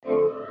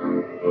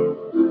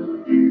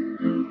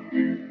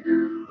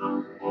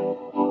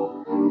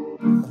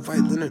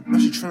now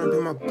she tryna be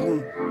my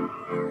boo.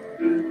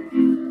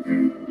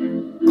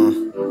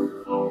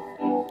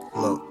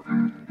 Look.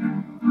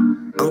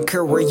 I don't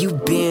care where you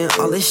been,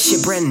 all this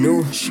shit brand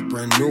new. Shit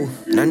brand new.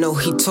 And I know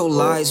he told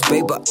lies,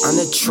 babe, but I'm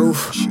the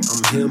truth. Shit,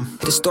 I'm him.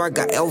 Hit the store, I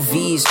got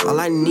LVs, all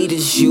I need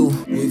is you.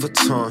 Louis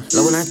Vuitton.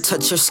 Love when I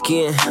touch your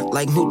skin,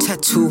 like new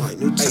tattoo. Like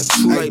new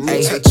tattoo, like new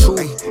ay, tattoo.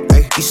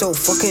 Ay, you so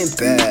fucking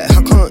bad,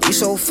 how come you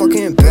so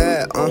fucking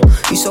bad,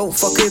 you so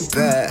fucking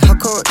bad, how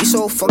come you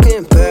so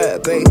fucking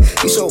bad, babe,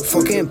 you so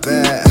fucking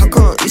bad, how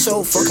come you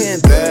so fucking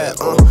bad,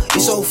 you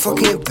so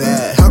fucking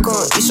bad, how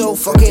come you so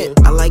fucking,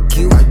 I like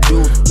you, I do.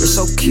 You're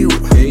so cute,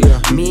 Yeah.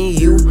 me and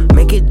you,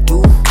 make it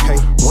do, Hey.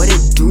 what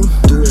it do,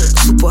 Do it.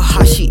 super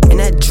hot, she in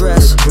that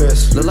dress,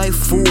 look like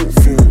food,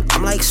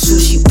 I'm like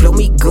sushi, blow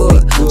me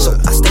good, so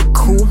I stay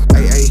cool,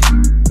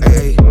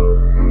 Ay.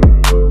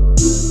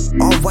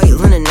 all white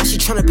linen, now she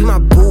tryna be my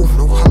boo.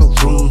 No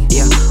Halloween.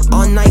 Yeah,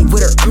 all night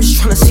with her, I'm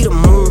just tryna see the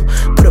moon.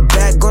 Put a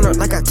bag on her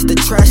like I took the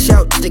trash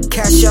out, to the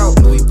cash out.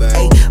 Louis bag.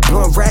 Ayy,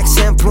 blowing racks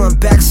and blowing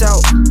backs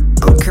out.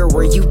 I don't care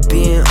where you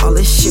been, all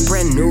this shit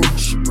brand new.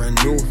 Shit brand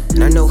new.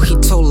 And I know he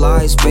told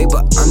lies, babe,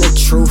 but I'm the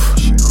truth.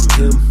 Shit,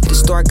 I'm him. Hit the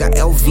store, I got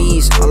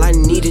LVs, all I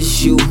need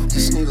is you.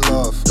 Just need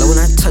love. Love when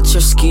I touch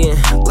your skin,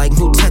 like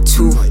new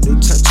tattoo. Like new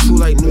tattoo,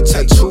 like new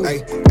tattoo.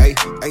 Ay.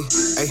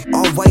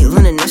 All white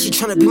linen, now she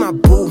tryna be my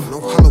boo. No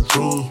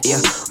Halloween. Yeah,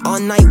 all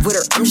night with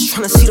her, I'm just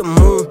tryna see the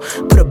moon.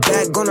 Put a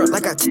bag on her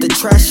like I took the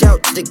trash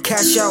out, to the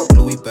cash out.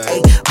 Louis bag.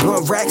 Ayy,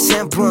 blowing racks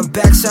and blowing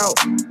backs out.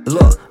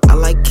 Look, I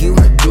like you,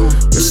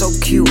 you're so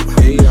cute.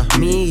 Yeah.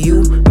 Me and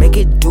you, make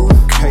it do.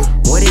 Hey.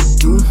 What it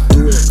do?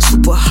 Do it.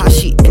 Super hot,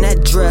 she in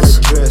that dress.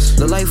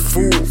 Look like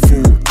food.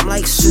 I'm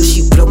like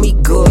sushi, blow me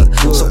good.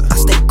 So I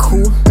stay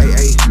cool.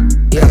 Ay.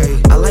 Yeah,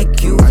 I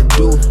like you, I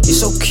do. you're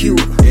so cute.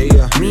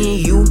 Yeah. Me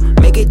and you,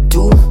 make it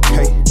do.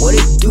 Hey. What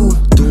it do?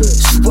 Do it.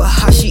 Super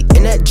hot, she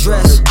in that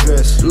dress.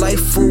 Like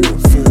food.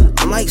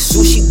 I'm like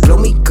sushi, blow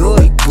me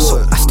good.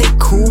 So I stay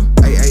cool.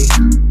 Ay.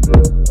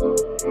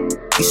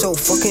 You so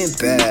fucking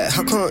bad,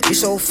 how come you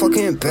so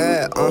fucking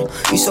bad,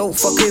 you so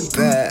fucking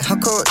bad, how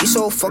come you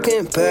so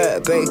fucking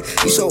bad, babe,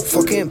 you so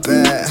fucking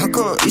bad, how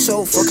come you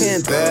so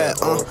fucking bad,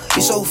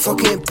 you so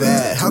fucking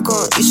bad, how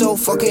come you so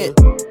fucking